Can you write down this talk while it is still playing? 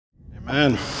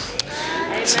Amen.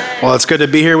 Well, it's good to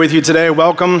be here with you today.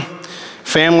 Welcome,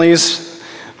 families,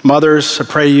 mothers. I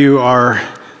pray you are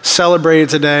celebrated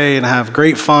today and have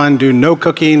great fun. Do no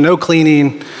cooking, no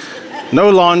cleaning, no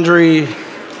laundry.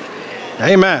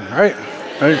 Amen, right?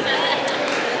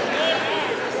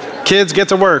 Kids, get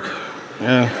to work.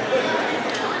 Yeah.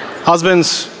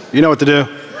 Husbands, you know what to do.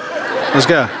 Let's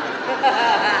go.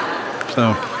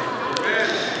 So,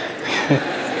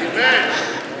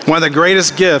 one of the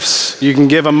greatest gifts you can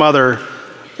give a mother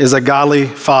is a godly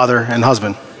father and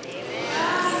husband.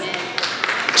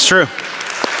 It's true.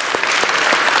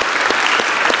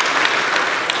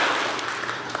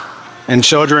 And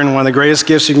children, one of the greatest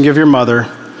gifts you can give your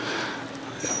mother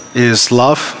is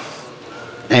love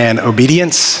and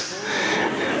obedience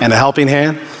and a helping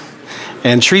hand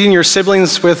and treating your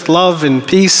siblings with love and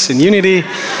peace and unity.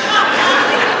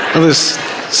 Those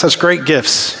such great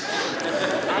gifts.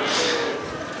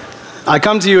 I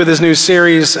come to you with this new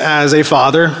series as a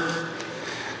father,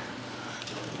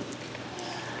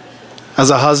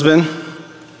 as a husband,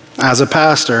 as a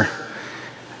pastor,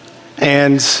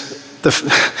 and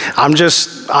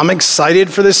I'm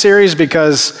excited for this series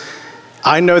because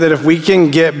I know that if we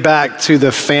can get back to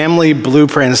the family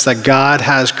blueprints that God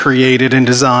has created and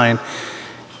designed,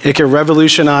 it can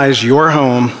revolutionize your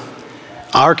home,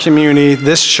 our community,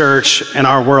 this church, and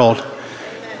our world.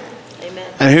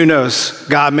 And who knows,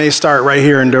 God may start right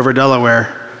here in Dover,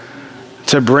 Delaware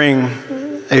to bring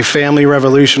a family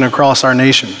revolution across our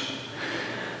nation.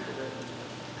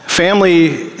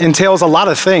 Family entails a lot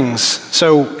of things.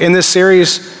 So in this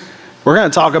series, we're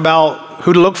going to talk about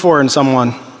who to look for in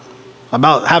someone,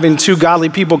 about having two godly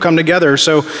people come together.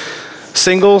 So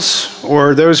singles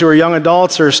or those who are young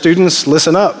adults or students,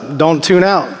 listen up, don't tune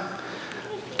out.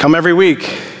 Come every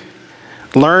week.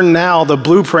 Learn now the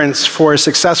blueprints for a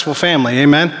successful family,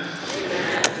 amen?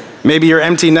 Maybe you're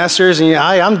empty nesters and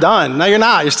I'm done. No, you're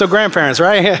not, you're still grandparents,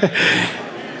 right?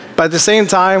 But at the same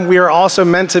time, we are also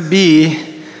meant to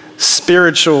be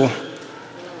spiritual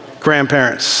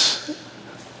grandparents,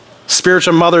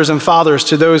 spiritual mothers and fathers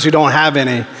to those who don't have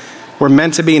any. We're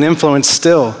meant to be an influence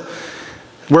still.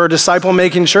 We're a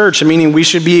disciple-making church, meaning we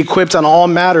should be equipped on all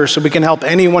matters so we can help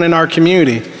anyone in our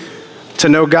community to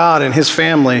know God and his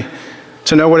family,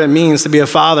 to know what it means to be a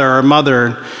father or a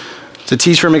mother, to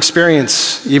teach from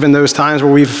experience, even those times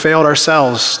where we've failed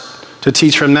ourselves, to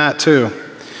teach from that too.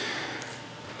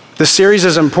 This series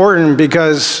is important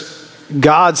because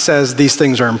God says these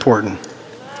things are important.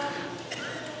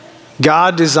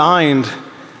 God designed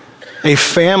a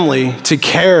family to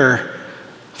care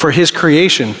for his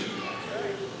creation.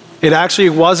 It actually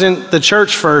wasn't the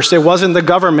church first. It wasn't the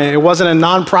government. It wasn't a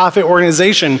nonprofit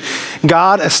organization.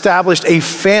 God established a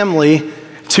family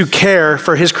to care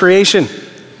for his creation.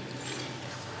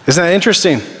 Isn't that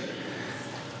interesting?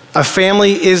 A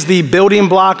family is the building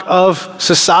block of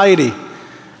society.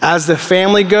 As the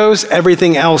family goes,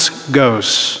 everything else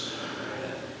goes.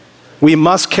 We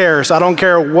must care. So I don't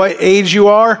care what age you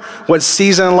are, what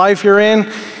season of life you're in,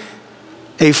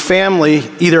 a family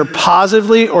either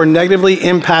positively or negatively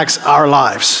impacts our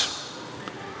lives.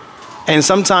 And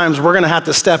sometimes we're going to have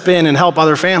to step in and help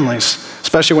other families,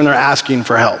 especially when they're asking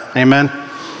for help. Amen?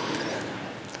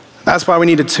 That's why we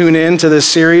need to tune in to this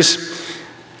series.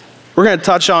 We're going to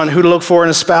touch on who to look for in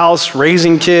a spouse,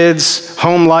 raising kids,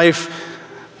 home life,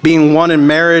 being one in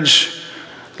marriage,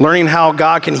 learning how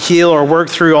God can heal or work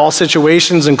through all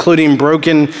situations, including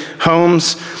broken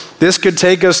homes. This could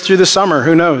take us through the summer.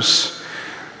 Who knows?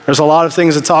 There's a lot of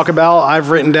things to talk about. I've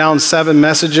written down 7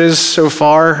 messages so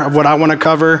far of what I want to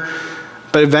cover.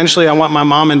 But eventually I want my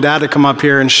mom and dad to come up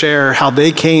here and share how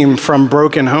they came from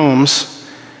broken homes,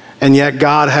 and yet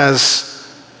God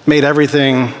has made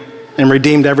everything and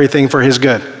redeemed everything for his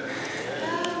good.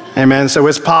 Amen. So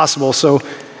it's possible. So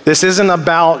this isn't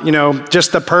about,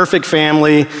 just the perfect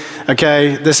family,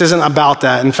 okay? This isn't about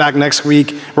that. In fact, next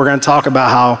week we're going to talk about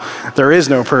how there is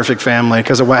no perfect family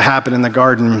because of what happened in the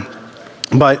garden.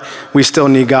 But we still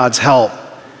need God's help.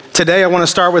 Today, I want to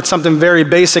start with something very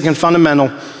basic and fundamental.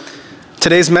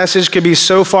 Today's message could be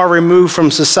so far removed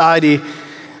from society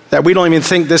that we don't even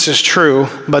think this is true,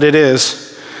 but it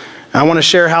is. I want to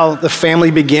share how the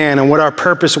family began and what our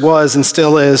purpose was and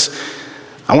still is.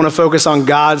 I want to focus on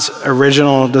God's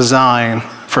original design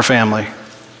for family.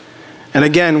 And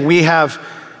again, we have,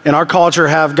 in our culture,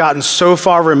 have gotten so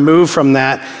far removed from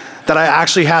that I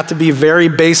actually have to be very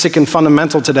basic and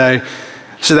fundamental today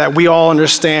so that we all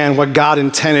understand what God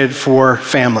intended for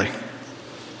family.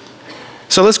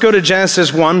 So let's go to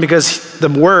Genesis 1 because the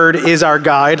word is our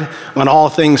guide on all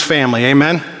things family.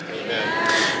 Amen?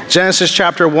 Amen. Genesis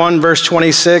chapter 1, verse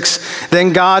 26.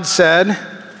 Then God said,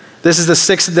 This is the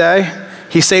sixth day.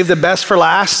 He saved the best for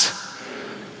last.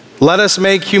 Let us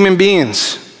make human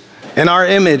beings in our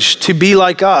image to be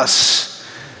like us.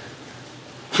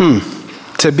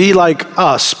 To be like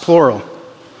us, plural.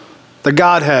 The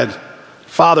Godhead,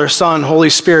 Father, Son, Holy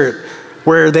Spirit,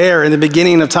 were there in the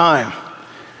beginning of time,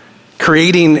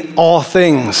 creating all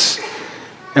things.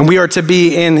 And we are to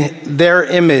be in their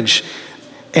image.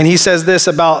 And he says this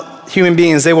about human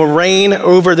beings: they will reign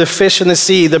over the fish in the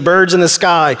sea, the birds in the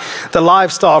sky, the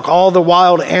livestock, all the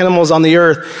wild animals on the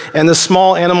earth, and the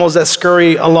small animals that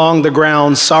scurry along the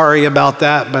ground. Sorry about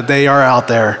that, but they are out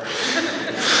there.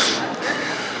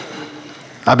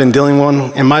 I've been dealing with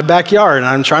one in my backyard, and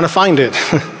I'm trying to find it.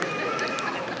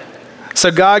 So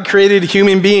God created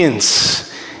human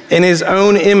beings in his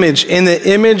own image. In the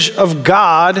image of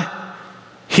God,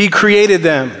 he created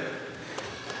them.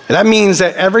 And that means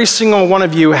that every single one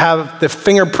of you have the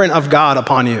fingerprint of God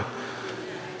upon you.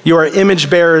 You are image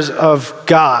bearers of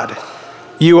God.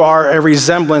 You are a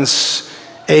resemblance,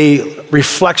 a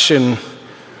reflection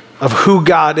of who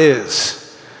God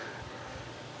is.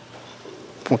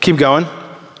 We'll keep going.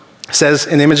 It says,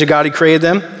 in the image of God, he created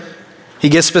them. He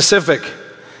gets specific.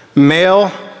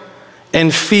 Male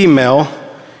and female,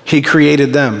 he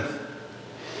created them.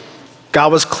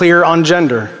 God was clear on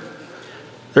gender.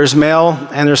 There's male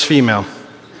and there's female.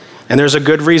 And there's a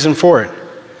good reason for it.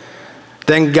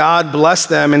 Then God blessed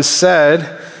them and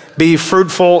said, be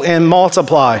fruitful and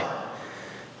multiply.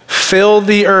 Fill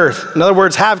the earth. In other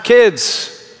words, have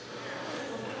kids.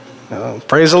 Oh,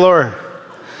 praise the Lord.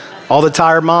 All the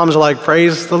tired moms are like,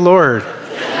 praise the Lord.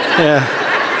 Yeah.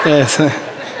 Yes.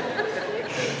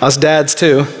 Us dads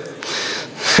too.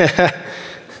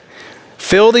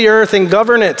 Fill the earth and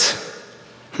govern it.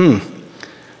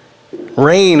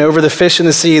 Reign over the fish in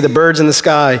the sea, the birds in the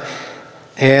sky,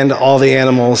 and all the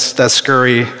animals that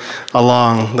scurry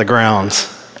along the ground.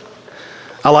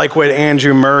 I like what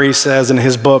Andrew Murray says in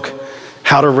his book,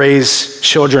 How to Raise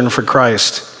Children for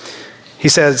Christ. He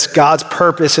says, God's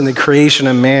purpose in the creation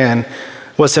of man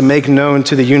was to make known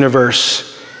to the universe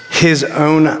his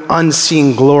own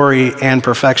unseen glory and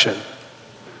perfection.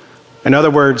 In other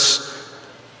words,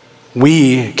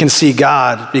 we can see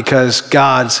God because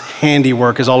God's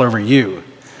handiwork is all over you.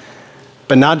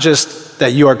 But not just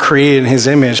that you are created in his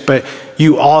image, but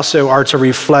you also are to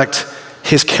reflect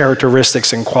his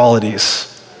characteristics and qualities.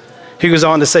 He goes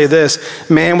on to say this: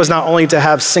 man was not only to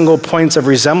have single points of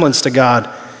resemblance to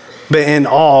God, but in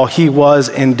all he was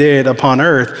and did upon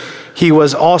earth, he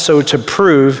was also to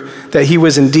prove that he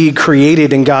was indeed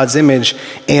created in God's image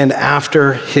and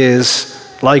after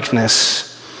his likeness.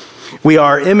 We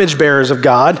are image bearers of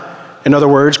God. In other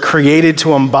words, created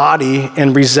to embody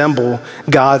and resemble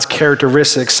God's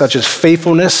characteristics such as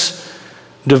faithfulness,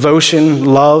 devotion,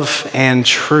 love, and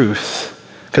truth,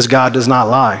 because God does not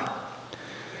lie.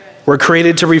 We're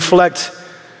created to reflect,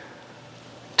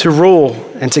 to rule,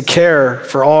 and to care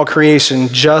for all creation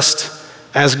just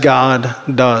as God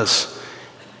does.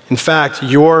 In fact,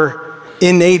 your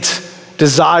innate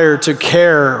desire to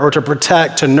care or to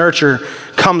protect, to nurture,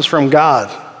 comes from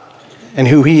God and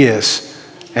who he is.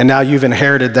 And now you've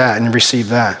inherited that and received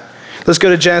that. Let's go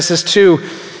to Genesis 2,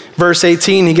 verse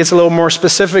 18. He gets a little more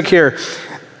specific here.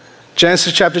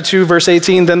 Genesis chapter 2, verse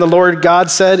 18. Then the Lord God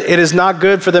said, it is not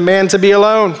good for the man to be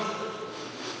alone.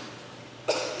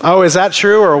 Oh, is that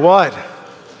true or what?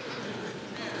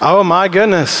 Oh my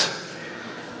goodness.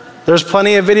 There's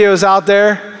plenty of videos out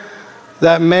there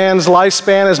that man's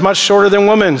lifespan is much shorter than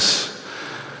women's.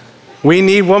 We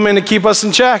need women to keep us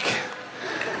in check.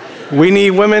 We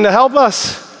need women to help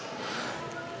us.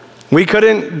 We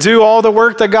couldn't do all the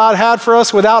work that God had for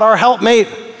us without our helpmate,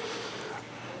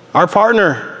 our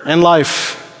partner in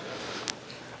life.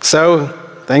 So,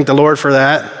 thank the Lord for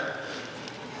that.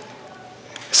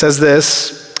 It says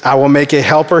this, I will make a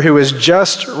helper who is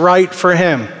just right for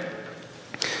him.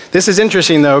 This is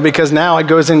interesting though, because now it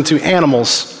goes into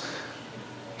animals.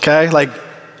 Okay,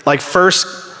 like first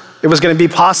it was going to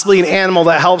be possibly an animal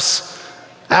that helps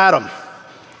Adam.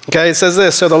 Okay, it says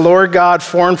this, so the Lord God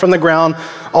formed from the ground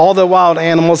all the wild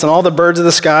animals and all the birds of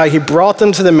the sky. He brought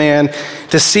them to the man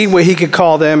to see what he could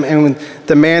call them, and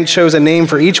the man chose a name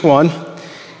for each one.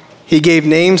 He gave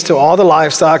names to all the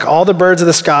livestock, all the birds of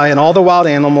the sky, and all the wild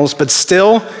animals, but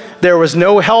still there was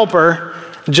no helper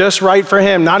just right for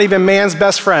him. Not even man's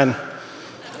best friend.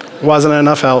 Wasn't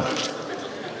enough help.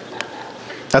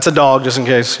 That's a dog, just in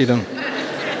case you don't.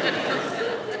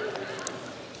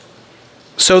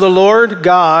 So the Lord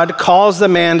God caused the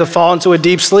man to fall into a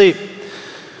deep sleep.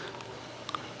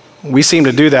 We seem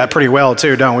to do that pretty well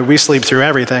too, don't we? We sleep through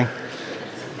everything.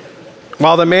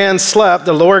 While the man slept,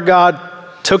 the Lord God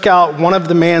took out one of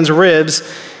the man's ribs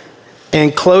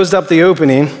and closed up the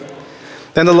opening.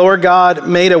 Then the Lord God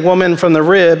made a woman from the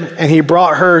rib, and he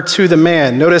brought her to the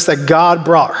man. Notice that God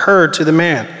brought her to the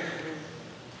man.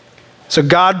 So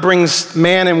God brings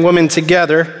man and woman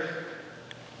together,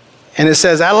 and it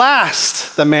says, "At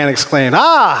last," the man exclaimed.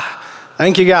 "Ah,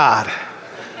 thank you, God.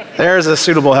 There's a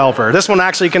suitable helper. This one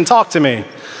actually can talk to me.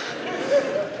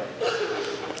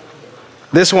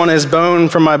 This one is bone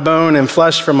from my bone and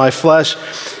flesh from my flesh.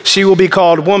 She will be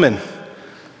called woman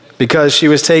because she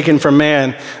was taken from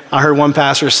man." I heard one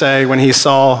pastor say when he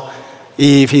saw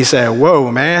Eve, he said,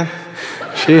 "Whoa, man.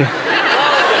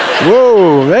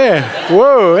 Whoa,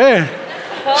 man.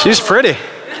 She's pretty.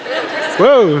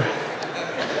 Whoa."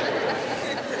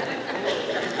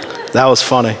 That was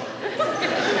funny.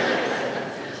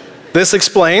 This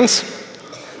explains,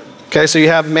 okay, so you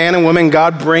have man and woman.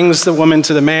 God brings the woman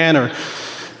to the man,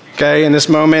 in this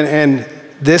moment, and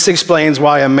this explains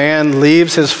why a man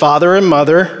leaves his father and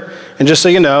mother. And just so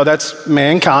you know, that's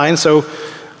mankind. So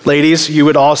ladies, you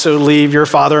would also leave your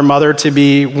father and mother to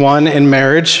be one in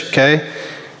marriage, okay?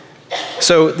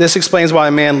 So this explains why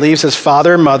a man leaves his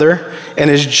father and mother and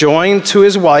is joined to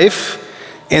his wife,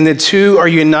 and the two are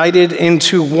united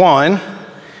into one.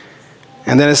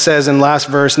 And then it says in the last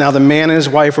verse, "Now the man and his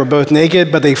wife were both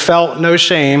naked, but they felt no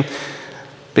shame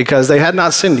because they had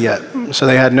not sinned yet." So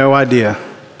they had no idea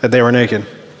that they were naked.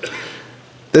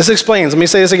 This explains, let me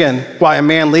say this again, why a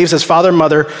man leaves his father and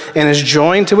mother and is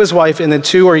joined to his wife, and the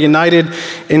two are united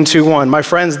into one. My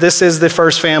friends, this is the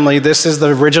first family. This is the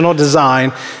original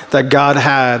design that God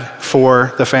had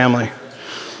for the family.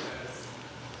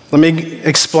 Let me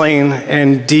explain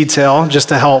in detail just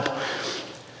to help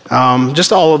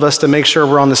just all of us to make sure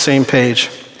we're on the same page.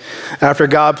 After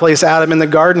God placed Adam in the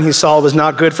garden, he saw it was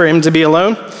not good for him to be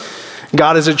alone.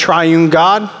 God is a triune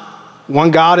God,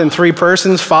 one God in three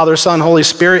persons, Father, Son, Holy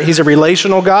Spirit. He's a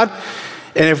relational God.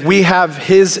 And if we have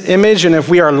his image and if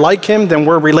we are like him, then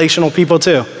we're relational people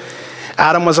too.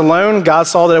 Adam was alone. God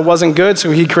saw that it wasn't good,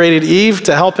 so he created Eve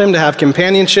to help him to have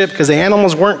companionship because the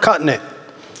animals weren't cutting it.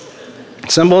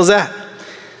 Simple as that.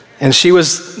 And she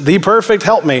was the perfect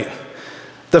helpmate.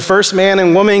 The first man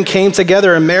and woman came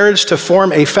together in marriage to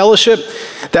form a fellowship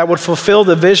that would fulfill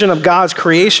the vision of God's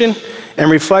creation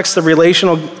and reflects the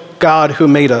relational God who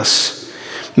made us.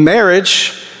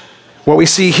 Marriage, what we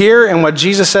see here and what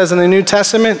Jesus says in the New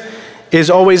Testament, is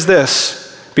always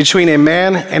this: between a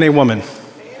man and a woman.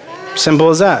 Simple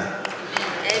as that.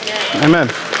 Amen.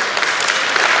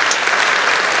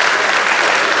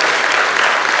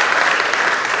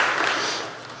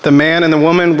 The man and the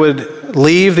woman would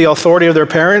leave the authority of their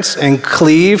parents and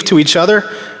cleave to each other,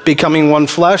 becoming one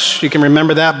flesh. You can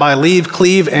remember that by leave,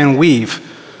 cleave, and weave.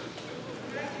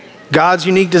 God's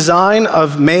unique design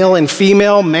of male and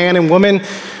female, man and woman,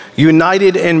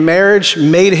 united in marriage,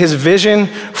 made his vision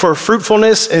for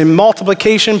fruitfulness and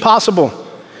multiplication possible.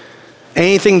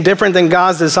 Anything different than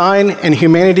God's design and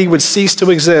humanity would cease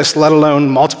to exist, let alone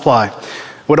multiply.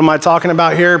 What am I talking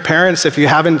about here? Parents, if you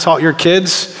haven't taught your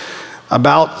kids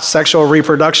about sexual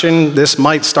reproduction, this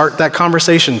might start that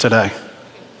conversation today.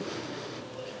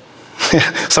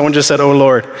 Someone just said, "Oh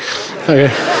Lord." Okay.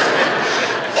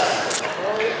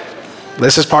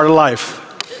 This is part of life.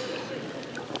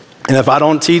 And if I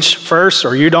don't teach first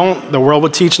or you don't, the world will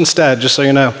teach instead, just so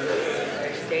you know.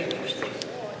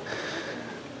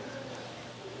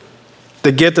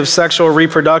 The gift of sexual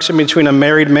reproduction between a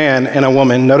married man and a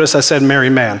woman. Notice I said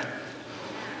married man.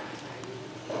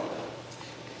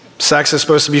 Sex is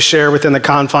supposed to be shared within the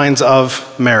confines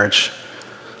of marriage.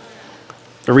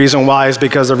 The reason why is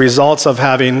because the results of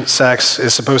having sex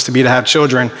is supposed to be to have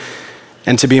children,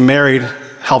 and to be married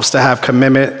helps to have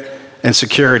commitment and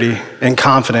security and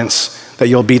confidence that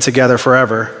you'll be together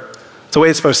forever. It's the way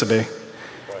it's supposed to be.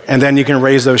 And then you can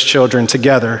raise those children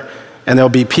together, and there'll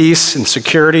be peace and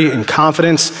security and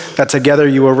confidence that together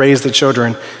you will raise the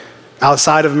children.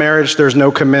 Outside of marriage, there's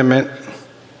no commitment.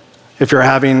 If you're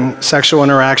having sexual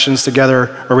interactions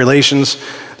together or relations,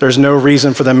 there's no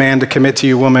reason for the man to commit to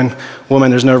you, woman.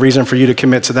 Woman, there's no reason for you to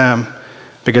commit to them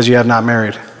because you have not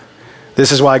married.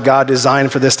 This is why God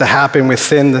designed for this to happen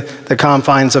within the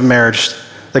confines of marriage,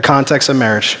 the context of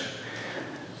marriage.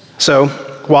 So,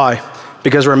 why?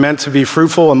 Because we're meant to be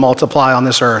fruitful and multiply on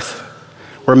this earth.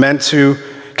 We're meant to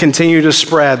continue to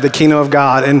spread the kingdom of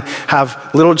God and have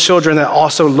little children that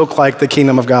also look like the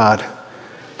kingdom of God,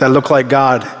 that look like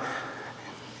God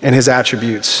and his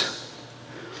attributes.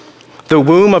 The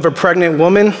womb of a pregnant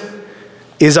woman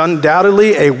is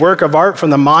undoubtedly a work of art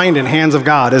from the mind and hands of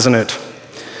God, isn't it?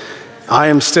 I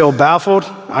am still baffled.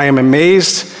 I am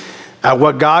amazed at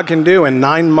what God can do in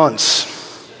 9 months.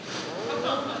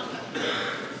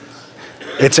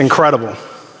 It's incredible.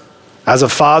 As a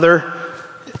father,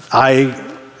 I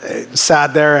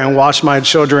sat there and watched my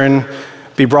children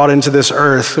be brought into this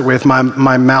earth with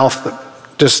my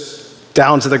mouth just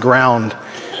down to the ground.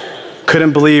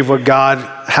 Couldn't believe what God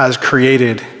has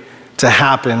created to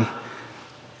happen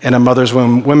in a mother's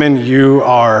womb. Women, you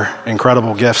are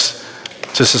incredible gifts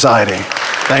to society.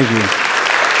 Thank you.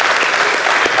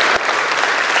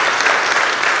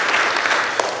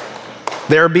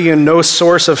 There being no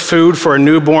source of food for a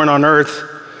newborn on earth,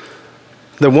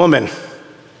 the woman,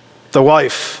 the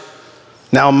wife,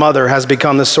 now mother, has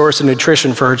become the source of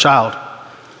nutrition for her child.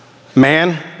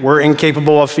 Man, we're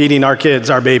incapable of feeding our kids,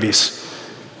 our babies.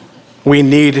 We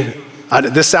need,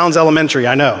 this sounds elementary,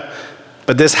 I know,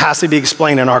 but this has to be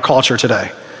explained in our culture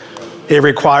today. It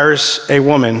requires a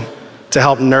woman to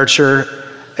help nurture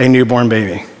a newborn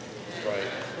baby.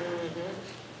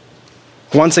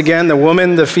 Once again, the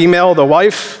woman, the female, the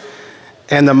wife,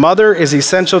 and the mother is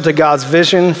essential to God's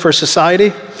vision for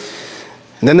society.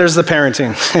 And then there's the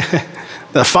parenting.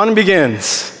 The fun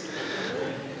begins.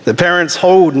 The parents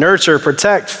hold, nurture,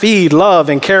 protect, feed, love,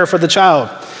 and care for the child.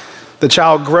 The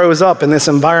child grows up in this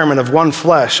environment of one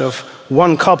flesh, of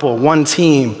one couple, one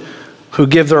team who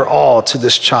give their all to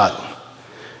this child.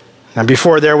 Now,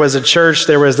 before there was a church,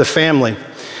 there was the family.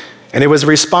 And it was the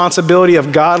responsibility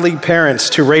of godly parents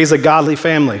to raise a godly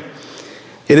family.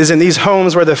 It is in these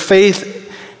homes where the faith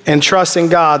and trust in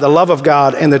God, the love of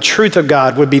God, and the truth of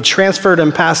God would be transferred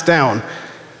and passed down.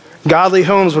 Godly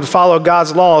homes would follow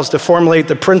God's laws to formulate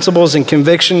the principles and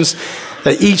convictions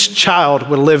that each child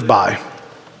would live by.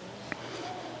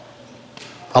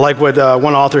 I like what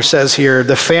one author says here: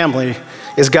 the family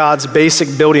is God's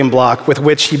basic building block with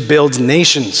which he builds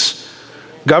nations,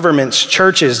 governments,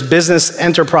 churches, business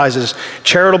enterprises,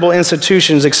 charitable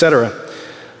institutions, etc.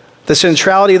 The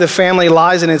centrality of the family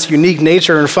lies in its unique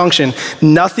nature and function.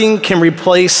 Nothing can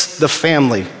replace the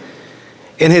family.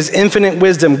 In his infinite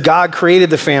wisdom, God created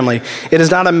the family. It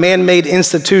is not a man-made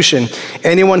institution.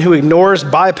 Anyone who ignores,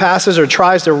 bypasses, or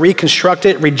tries to reconstruct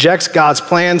it rejects God's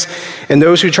plans, and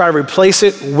those who try to replace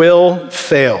it will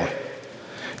fail.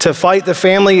 To fight the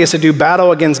family is to do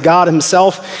battle against God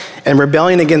himself, and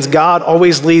rebellion against God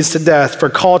always leads to death for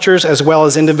cultures as well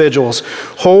as individuals.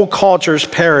 Whole cultures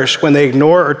perish when they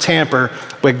ignore or tamper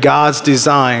with God's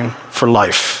design for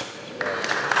life.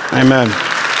 Amen.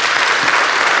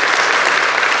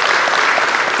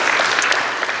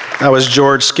 That was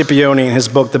George Scipione in his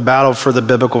book, The Battle for the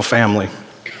Biblical Family.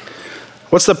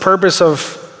 What's the purpose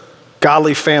of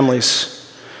godly families?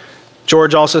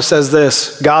 George also says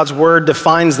this: God's word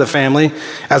defines the family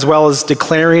as well as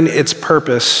declaring its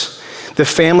purpose. The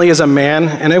family is a man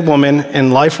and a woman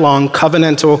in lifelong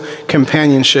covenantal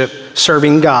companionship,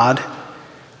 serving God.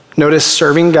 Notice,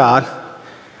 serving God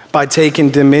by taking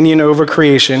dominion over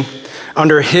creation.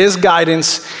 Under his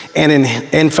guidance and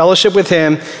in fellowship with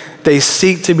him, they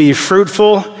seek to be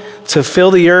fruitful, to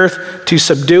fill the earth, to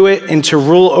subdue it, and to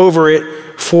rule over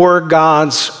it for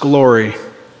God's glory.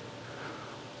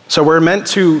 So we're meant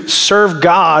to serve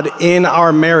God in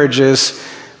our marriages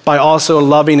by also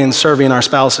loving and serving our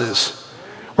spouses.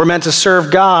 We're meant to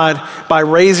serve God by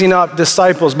raising up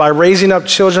disciples, by raising up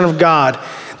children of God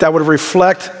that would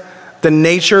reflect the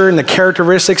nature and the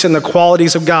characteristics and the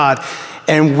qualities of God.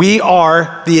 And we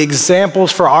are the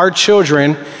examples for our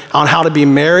children on how to be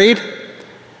married,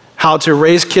 how to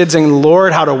raise kids in the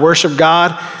Lord, how to worship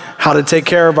God, how to take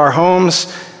care of our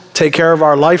homes, take care of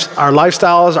our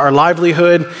lifestyles, our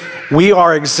livelihood. We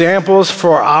are examples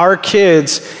for our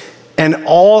kids, and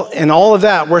all of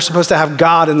that, we're supposed to have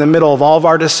God in the middle of all of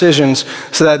our decisions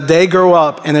so that they grow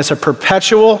up and it's a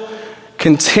perpetual,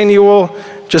 continual,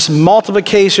 just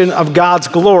multiplication of God's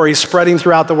glory spreading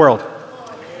throughout the world.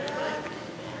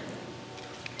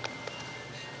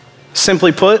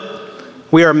 Simply put,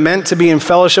 we are meant to be in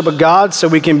fellowship with God so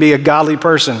we can be a godly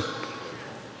person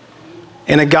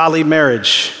in a godly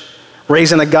marriage,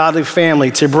 raising a godly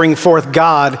family to bring forth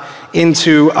God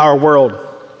into our world.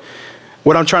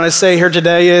 What I'm trying to say here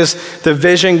today is the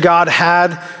vision God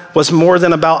had was more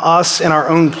than about us and our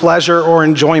own pleasure or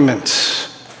enjoyment.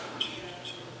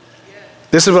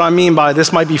 This is what I mean by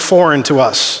this might be foreign to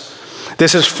us.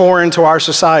 This is foreign to our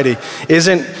society.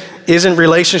 Isn't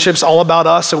relationships all about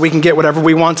us so we can get whatever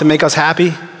we want to make us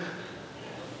happy?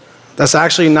 That's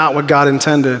actually not what God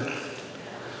intended.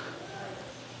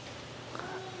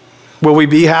 Will we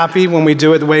be happy when we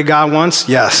do it the way God wants?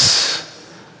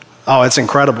 Yes. Oh, it's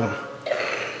incredible.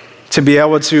 To be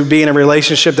able to be in a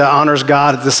relationship that honors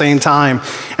God at the same time,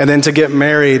 and then to get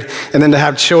married, and then to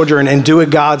have children and do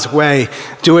it God's way,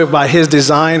 do it by his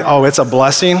design. Oh, it's a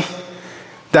blessing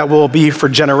that will be for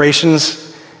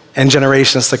generations and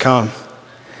generations to come.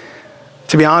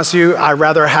 To be honest with you, I'd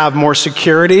rather have more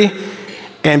security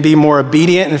and be more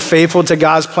obedient and faithful to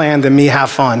God's plan than me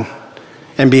have fun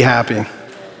and be happy.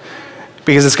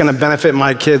 Because it's gonna benefit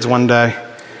my kids one day.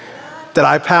 That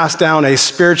I pass down a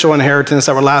spiritual inheritance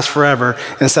that will last forever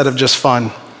instead of just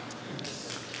fun.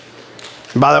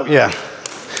 By the way, yeah,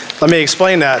 let me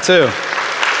explain that too.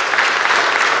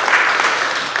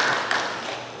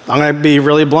 I'm gonna be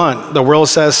really blunt. The world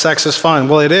says sex is fun.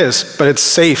 Well, it is, but it's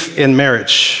safe in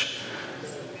marriage.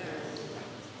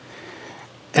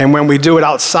 And when we do it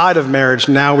outside of marriage,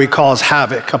 now we cause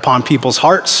havoc upon people's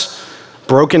hearts,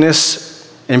 brokenness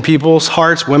in people's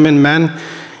hearts, women, men,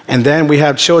 and then we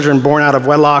have children born out of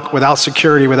wedlock without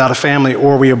security, without a family,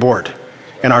 or we abort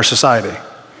in our society.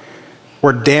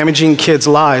 We're damaging kids'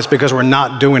 lives because we're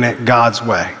not doing it God's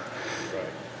way.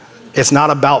 It's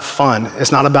not about fun.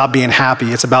 It's not about being happy.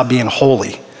 It's about being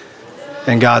holy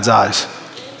in God's eyes.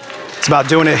 It's about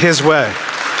doing it His way.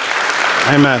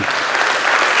 Amen.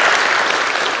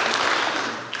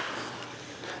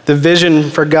 The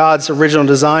vision for God's original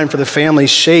design for the family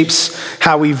shapes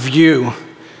how we view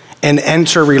and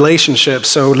enter relationships.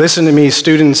 So listen to me,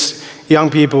 students,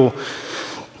 young people.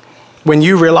 When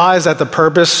you realize that the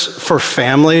purpose for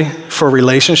family, for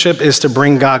relationship, is to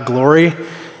bring God glory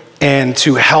and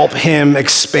to help Him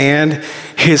expand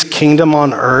His kingdom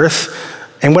on earth,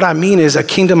 and what I mean is a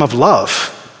kingdom of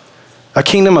love, a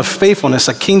kingdom of faithfulness,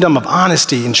 a kingdom of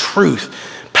honesty and truth,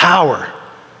 power,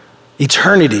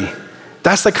 eternity.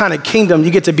 That's the kind of kingdom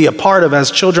you get to be a part of as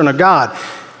children of God.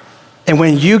 And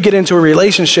when you get into a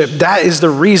relationship, that is the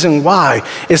reason why.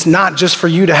 It's not just for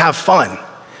you to have fun.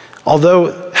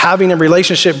 Although having a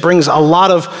relationship brings a lot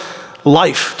of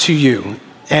life to you,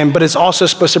 but it's also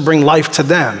supposed to bring life to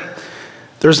them.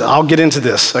 I'll get into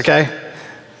this, okay?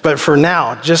 But for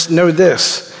now, just know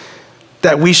this,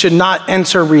 that we should not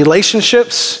enter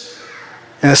relationships,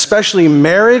 and especially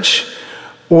marriage,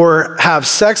 or have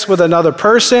sex with another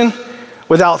person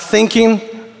without thinking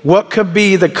what could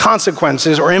be the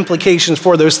consequences or implications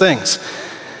for those things.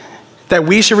 That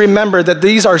we should remember that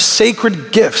these are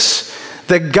sacred gifts,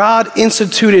 that God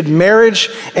instituted marriage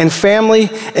and family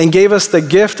and gave us the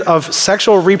gift of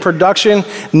sexual reproduction,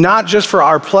 not just for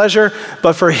our pleasure,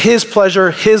 but for His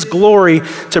pleasure, His glory,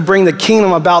 to bring the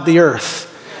kingdom about the earth,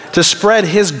 to spread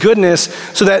His goodness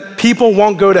so that people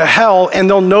won't go to hell and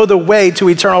they'll know the way to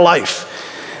eternal life.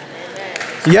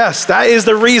 Yes, that is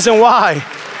the reason why.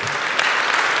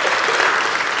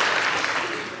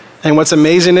 And what's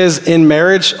amazing is in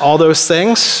marriage, all those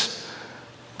things,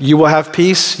 you will have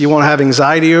peace, you won't have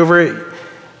anxiety over it,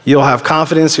 you'll have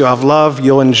confidence, you'll have love,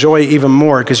 you'll enjoy even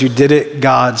more because you did it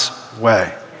God's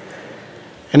way.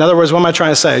 In other words, what am I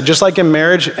trying to say? Just like in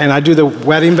marriage, and I do the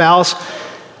wedding vows,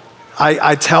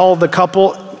 I tell the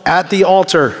couple at the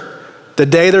altar, the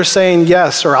day they're saying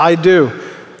yes or I do,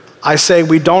 I say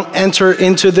we don't enter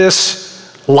into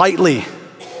this lightly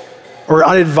or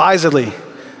unadvisedly,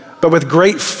 but with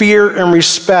great fear and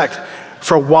respect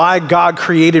for why God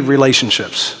created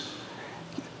relationships.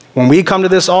 When we come to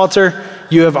this altar,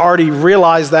 you have already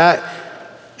realized that,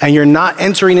 and you're not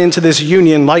entering into this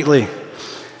union lightly.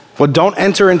 Well, don't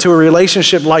enter into a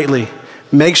relationship lightly.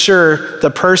 Make sure the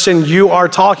person you are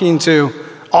talking to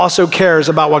also cares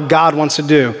about what God wants to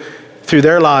do through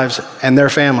their lives and their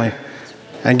family.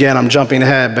 Again, I'm jumping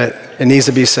ahead, but it needs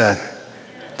to be said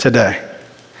today.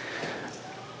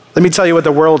 Let me tell you what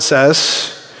the world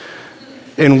says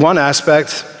in one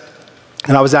aspect,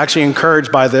 and I was actually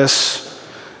encouraged by this.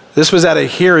 This was at a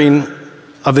hearing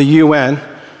of the UN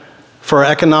for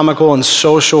Economical and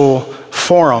Social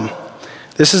Forum.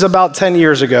 This is about 10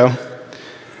 years ago.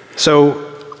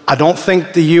 So I don't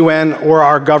think the UN or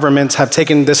our governments have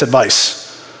taken this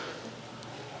advice,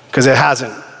 because it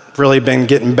hasn't really been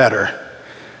getting better.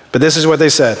 But this is what they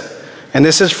said, and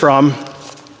this is from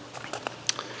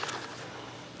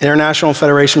International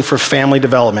Federation for Family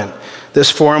Development.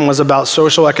 This forum was about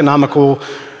social economical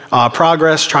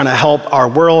progress, trying to help our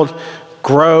world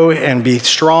grow and be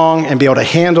strong and be able to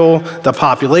handle the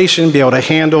population, be able to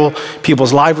handle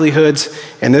people's livelihoods.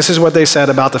 And this is what they said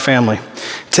about the family.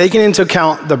 Taking into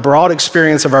account the broad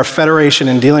experience of our federation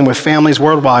in dealing with families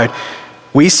worldwide,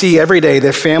 we see every day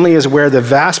that family is where the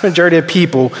vast majority of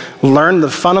people learn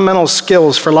the fundamental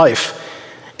skills for life,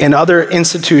 and other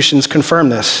institutions confirm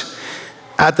this.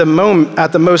 At the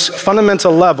most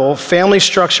fundamental level, family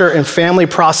structure and family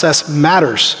process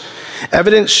matters.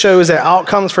 Evidence shows that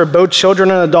outcomes for both children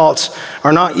and adults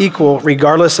are not equal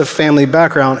regardless of family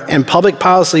background, and public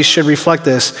policy should reflect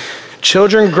this.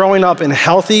 Children growing up in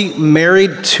healthy,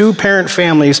 married, two-parent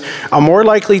families are more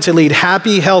likely to lead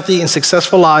happy, healthy, and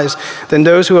successful lives than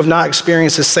those who have not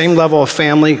experienced the same level of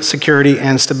family security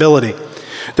and stability.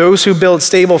 Those who build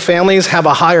stable families have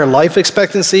a higher life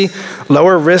expectancy,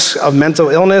 lower risk of mental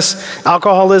illness,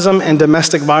 alcoholism, and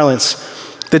domestic violence.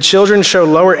 The children show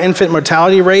lower infant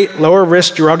mortality rate, lower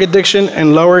risk drug addiction,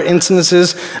 and lower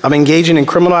incidences of engaging in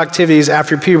criminal activities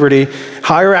after puberty,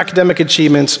 higher academic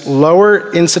achievements,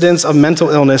 lower incidence of mental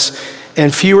illness,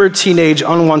 and fewer teenage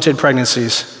unwanted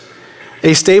pregnancies.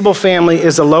 A stable family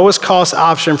is the lowest cost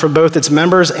option for both its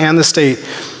members and the state.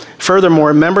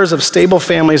 Furthermore, members of stable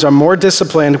families are more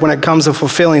disciplined when it comes to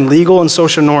fulfilling legal and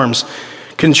social norms,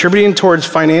 contributing towards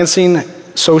financing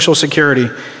social security.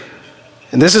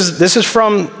 And this is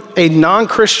from a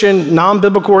non-Christian,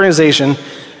 non-biblical organization.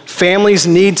 Families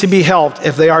need to be helped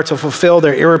if they are to fulfill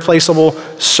their irreplaceable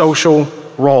social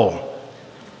role.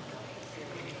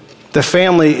 The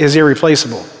family is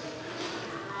irreplaceable.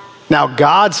 Now,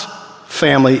 God's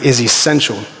family is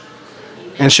essential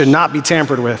and should not be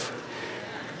tampered with.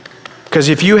 Because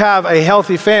if you have a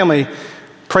healthy family,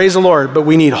 praise the Lord, but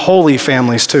we need holy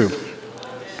families too.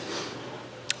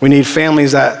 We need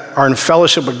families that are in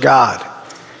fellowship with God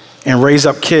and raise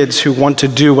up kids who want to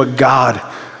do what God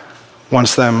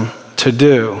wants them to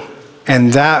do.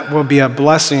 And that will be a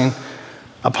blessing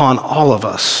upon all of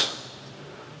us.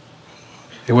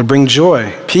 It would bring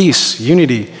joy, peace,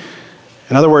 unity.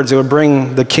 In other words, it would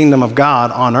bring the kingdom of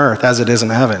God on earth as it is in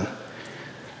heaven.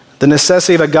 The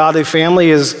necessity of a godly family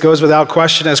goes without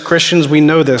question. As Christians, we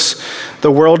know this. The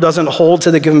world doesn't hold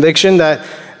to the conviction that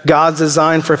God's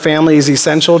design for family is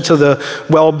essential to the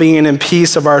well-being and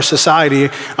peace of our society.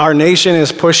 Our nation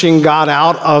is pushing God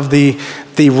out of the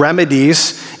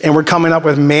remedies, and we're coming up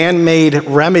with man-made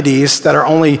remedies that are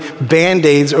only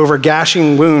Band-Aids over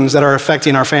gashing wounds that are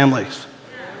affecting our families.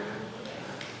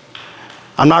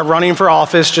 I'm not running for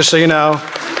office, just so you know.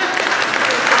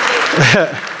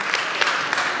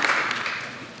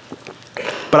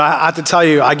 But I have to tell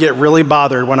you, I get really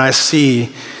bothered when I see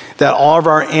that all of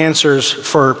our answers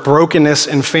for brokenness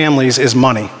in families is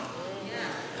money.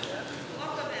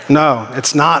 No,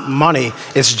 it's not money,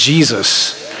 it's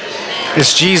Jesus.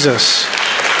 It's Jesus.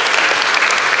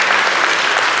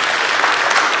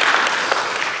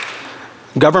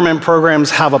 Government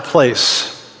programs have a place.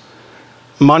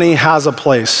 Money has a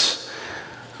place.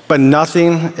 But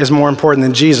nothing is more important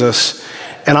than Jesus.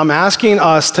 And I'm asking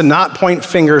us to not point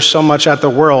fingers so much at the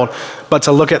world, but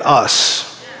to look at us.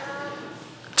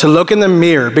 To look in the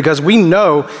mirror, because we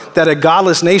know that a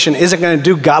godless nation isn't going to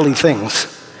do godly things.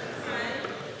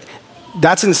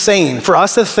 That's insane. For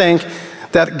us to think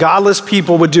that godless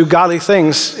people would do godly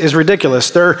things is ridiculous.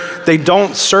 They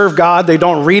don't serve God, they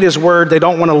don't read his word, they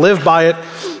don't want to live by it.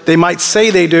 They might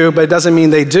say they do, but it doesn't mean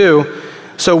they do.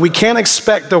 So we can't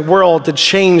expect the world to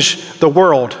change the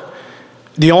world.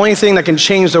 The only thing that can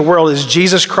change the world is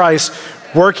Jesus Christ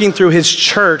working through his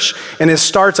church, and it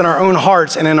starts in our own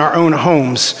hearts and in our own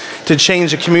homes to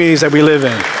change the communities that we live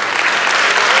in.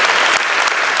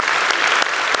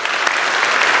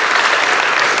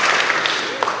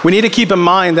 We need to keep in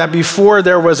mind that before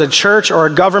there was a church or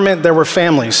a government, there were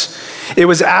families. It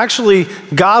was actually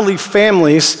godly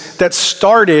families that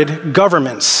started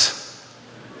governments.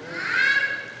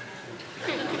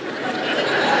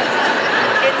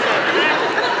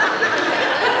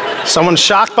 Someone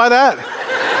shocked by that?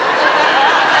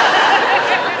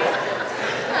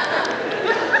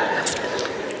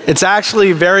 It's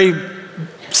actually very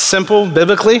simple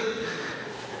biblically.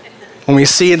 When we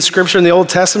see in Scripture in the Old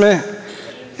Testament,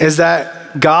 is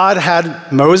that God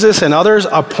had Moses and others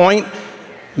appoint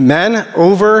men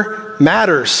over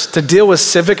matters to deal with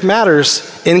civic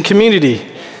matters in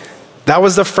community. That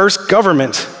was the first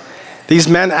government. These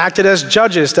men acted as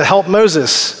judges to help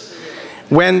Moses.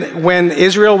 When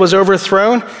Israel was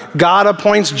overthrown, God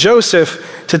appoints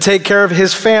Joseph to take care of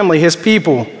his family, his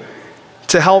people,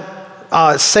 to help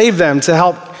save them, to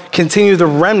help continue the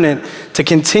remnant, to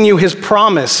continue his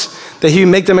promise that he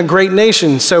would make them a great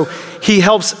nation. So he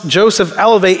helps Joseph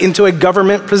elevate into a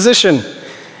government position.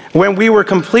 When we were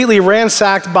completely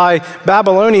ransacked by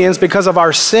Babylonians because of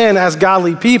our sin as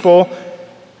godly people,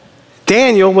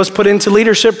 Daniel was put into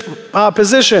leadership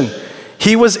position.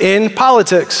 He was in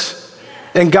politics.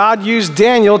 And God used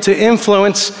Daniel to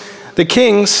influence the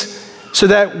kings so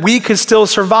that we could still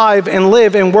survive and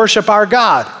live and worship our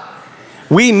God.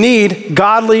 We need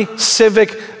godly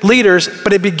civic leaders,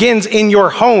 but it begins in your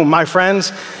home, my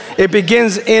friends. It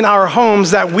begins in our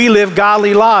homes that we live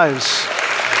godly lives.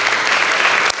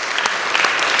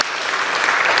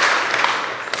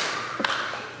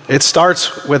 It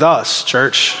starts with us,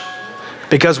 church,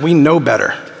 because we know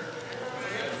better.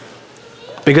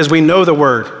 Because we know the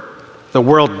word. The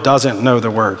world doesn't know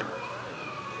the word.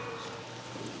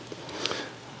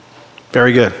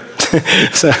 Very good.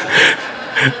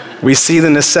 We see the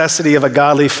necessity of a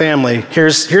godly family.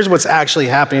 Here's what's actually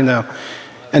happening though.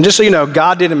 And just so you know,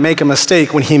 God didn't make a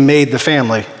mistake when he made the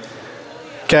family,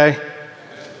 okay?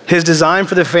 His design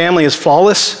for the family is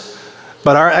flawless,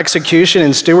 but our execution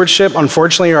and stewardship,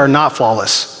 unfortunately, are not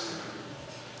flawless.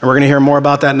 And we're gonna hear more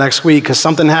about that next week because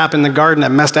something happened in the garden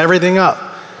that messed everything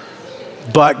up.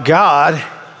 But God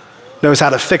knows how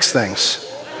to fix things.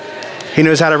 He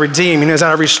knows how to redeem, he knows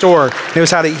how to restore, he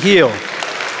knows how to heal.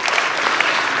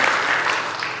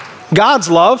 God's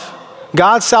love,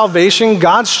 God's salvation,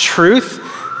 God's truth,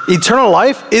 eternal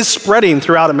life is spreading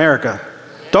throughout America.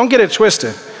 Don't get it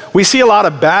twisted. We see a lot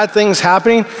of bad things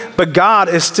happening, but God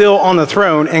is still on the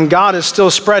throne and God is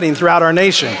still spreading throughout our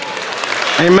nation.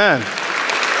 Amen.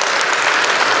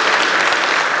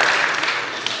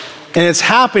 And it's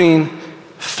happening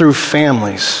through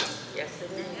families.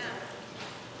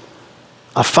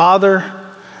 A father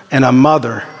and a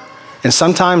mother, and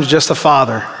sometimes just a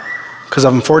father because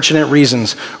of unfortunate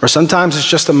reasons, or sometimes it's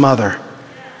just a mother.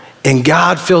 And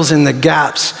God fills in the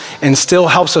gaps and still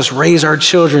helps us raise our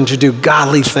children to do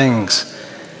godly things.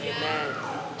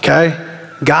 Okay?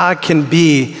 God can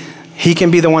be, he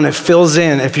can be the one that fills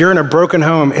in. If you're in a broken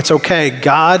home, it's okay.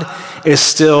 God is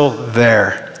still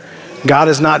there. God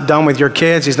is not done with your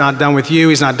kids. He's not done with you.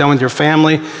 He's not done with your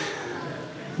family.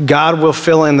 God will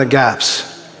fill in the gaps.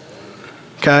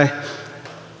 Okay?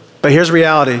 But here's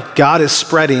reality. God is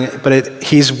spreading, but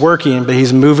he's working, but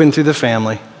he's moving through the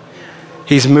family.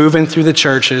 He's moving through the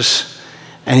churches,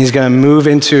 and he's going to move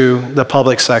into the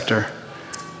public sector.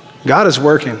 God is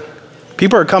working.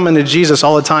 People are coming to Jesus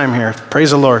all the time here.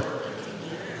 Praise the Lord.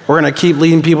 We're going to keep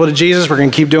leading people to Jesus. We're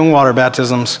going to keep doing water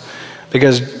baptisms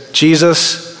because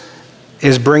Jesus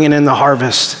is bringing in the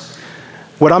harvest.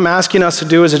 What I'm asking us to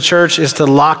do as a church is to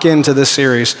lock into this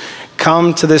series.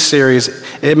 Come to this series.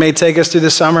 It may take us through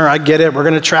the summer. I get it. We're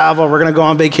going to travel. We're going to go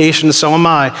on vacation. So am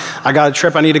I. I got a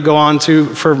trip I need to go on to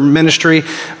for ministry,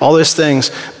 all those things.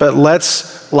 But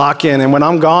let's lock in. And when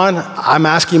I'm gone, I'm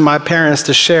asking my parents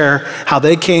to share how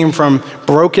they came from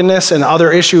brokenness and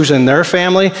other issues in their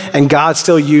family, and God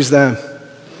still used them.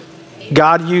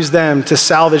 God used them to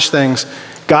salvage things.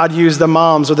 God used the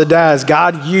moms or the dads.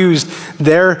 God used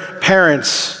their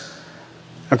parents,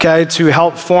 okay, to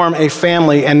help form a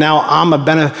family. And now I'm a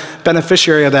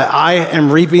beneficiary of that. I am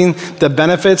reaping the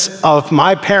benefits of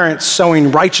my parents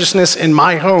sowing righteousness in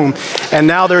my home. And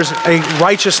now there's a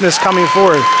righteousness coming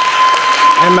forward.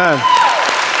 Amen.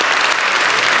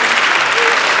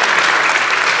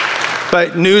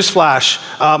 But newsflash,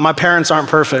 my parents aren't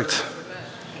perfect.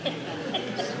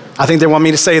 I think they want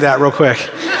me to say that real quick.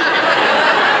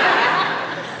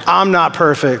 I'm not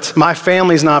perfect. My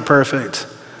family's not perfect.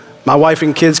 My wife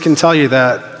and kids can tell you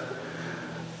that.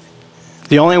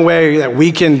 The only way that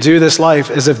we can do this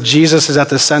life is if Jesus is at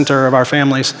the center of our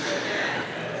families.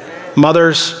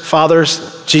 Mothers,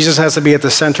 fathers, Jesus has to be at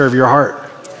the center of your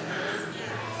heart.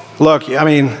 Look, I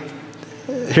mean,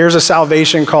 here's a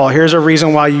salvation call. Here's a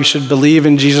reason why you should believe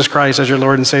in Jesus Christ as your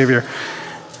Lord and Savior.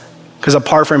 Because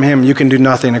apart from him, you can do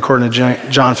nothing, according to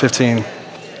John 15.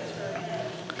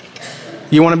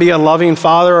 You want to be a loving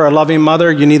father or a loving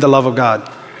mother, you need the love of God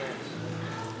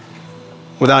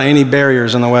without any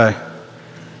barriers in the way.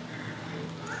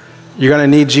 You're going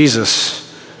to need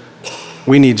Jesus.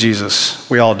 We need Jesus.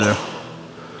 We all do.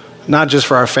 Not just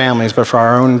for our families, but for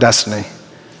our own destiny,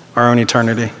 our own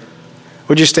eternity.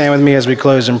 Would you stand with me as we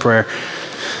close in prayer?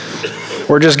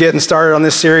 We're just getting started on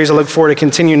this series. I look forward to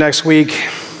continue next week.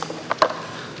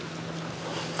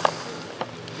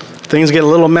 Things get a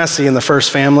little messy in the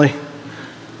first family.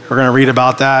 We're going to read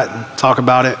about that, talk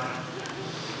about it.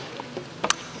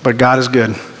 But God is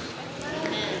good.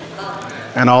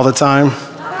 And all the time,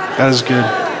 God is good.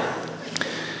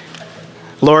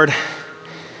 Lord,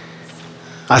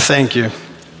 I thank you.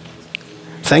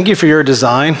 Thank you for your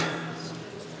design.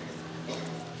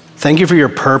 Thank you for your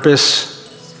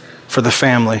purpose for the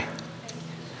family.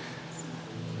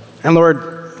 And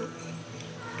Lord,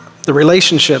 the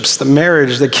relationships, the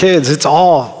marriage, the kids, it's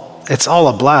all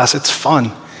a blast. It's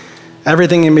fun.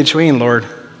 Everything in between, Lord.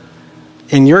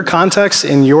 In your context,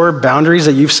 in your boundaries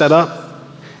that you've set up,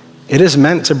 it is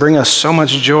meant to bring us so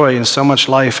much joy and so much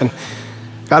life. And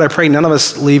God, I pray none of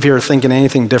us leave here thinking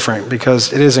anything different,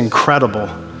 because it is incredible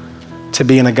to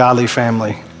be in a godly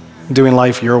family, doing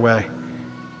life your way.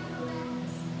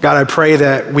 God, I pray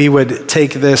that we would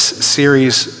take this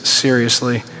series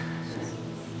seriously.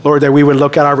 Lord, that we would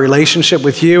look at our relationship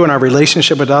with you and our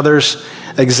relationship with others,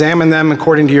 examine them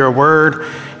according to your word,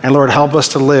 and Lord, help us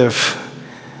to live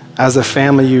as the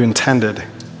family you intended.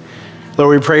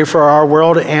 Lord, we pray for our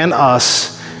world and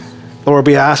us. Lord,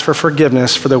 we ask for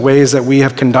forgiveness for the ways that we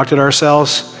have conducted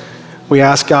ourselves We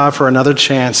ask, God, for another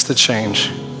chance to change.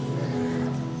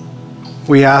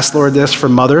 We ask, Lord, this for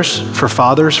mothers, for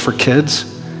fathers, for kids,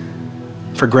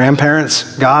 for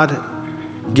grandparents.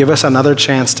 God, give us another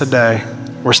chance today.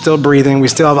 We're still breathing. We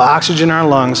still have oxygen in our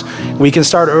lungs. We can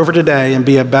start over today and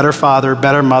be a better father,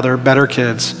 better mother, better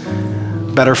kids,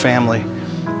 better family.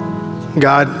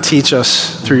 God, teach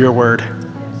us through your word.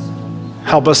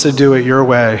 Help us to do it your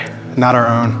way, not our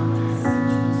own.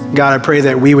 God, I pray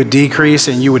that we would decrease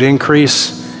and you would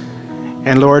increase.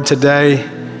 And Lord, today,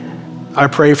 I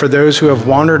pray for those who have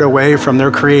wandered away from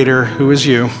their Creator, who is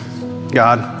you,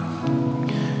 God,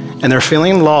 and they're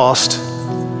feeling lost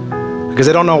because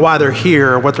they don't know why they're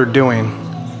here or what they're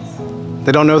doing.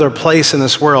 They don't know their place in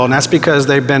this world, and that's because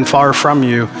they've been far from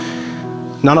you.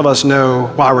 None of us know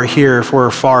why we're here if we're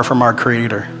far from our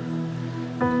Creator.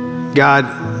 God,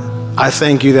 I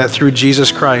thank you that through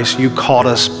Jesus Christ, you called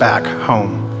us back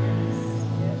home.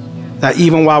 That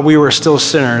even while we were still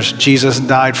sinners, Jesus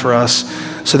died for us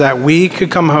so that we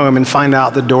could come home and find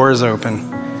out the door is open.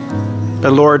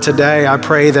 But Lord, today I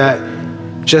pray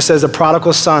that just as the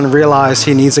prodigal son realized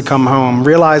he needs to come home,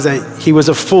 realized that he was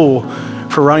a fool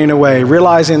for running away,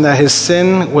 realizing that his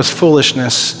sin was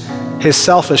foolishness, his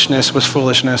selfishness was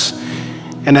foolishness,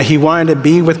 and that he wanted to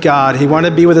be with God, he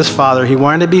wanted to be with his Father, he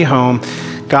wanted to be home.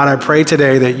 God, I pray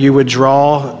today that you would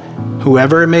draw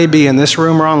whoever it may be in this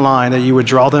room or online, that you would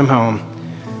draw them home.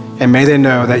 And may they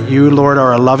know that you, Lord,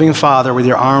 are a loving Father with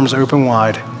your arms open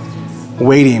wide,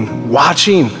 waiting,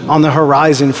 watching on the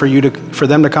horizon for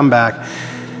them to come back.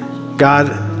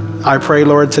 God, I pray,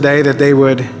 Lord, today that they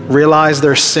would realize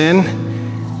their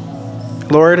sin,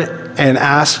 Lord, and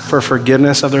ask for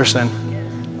forgiveness of their sin.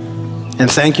 And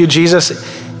thank you, Jesus,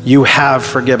 you have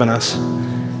forgiven us.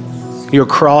 Your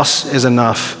cross is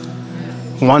enough.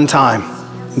 One time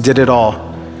did it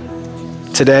all.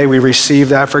 Today we receive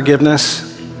that forgiveness.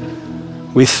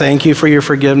 We thank you for your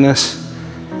forgiveness.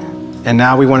 And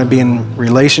now we want to be in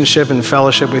relationship and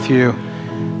fellowship with you.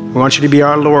 We want you to be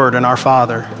our Lord and our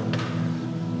Father.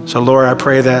 So Lord, I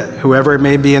pray that whoever it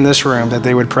may be in this room, that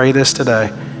they would pray this today,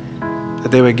 that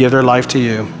they would give their life to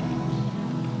you.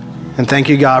 And thank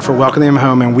you, God, for welcoming them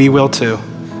home, and we will too.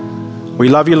 We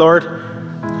love you, Lord.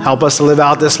 Help us to live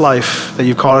out this life that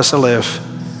you've called us to live.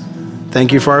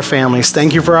 Thank you for our families.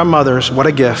 Thank you for our mothers. What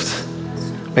a gift.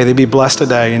 May they be blessed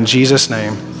today. In Jesus'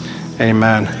 name,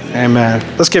 amen.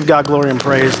 Amen. Let's give God glory and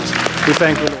praise. We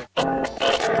thank you, Lord.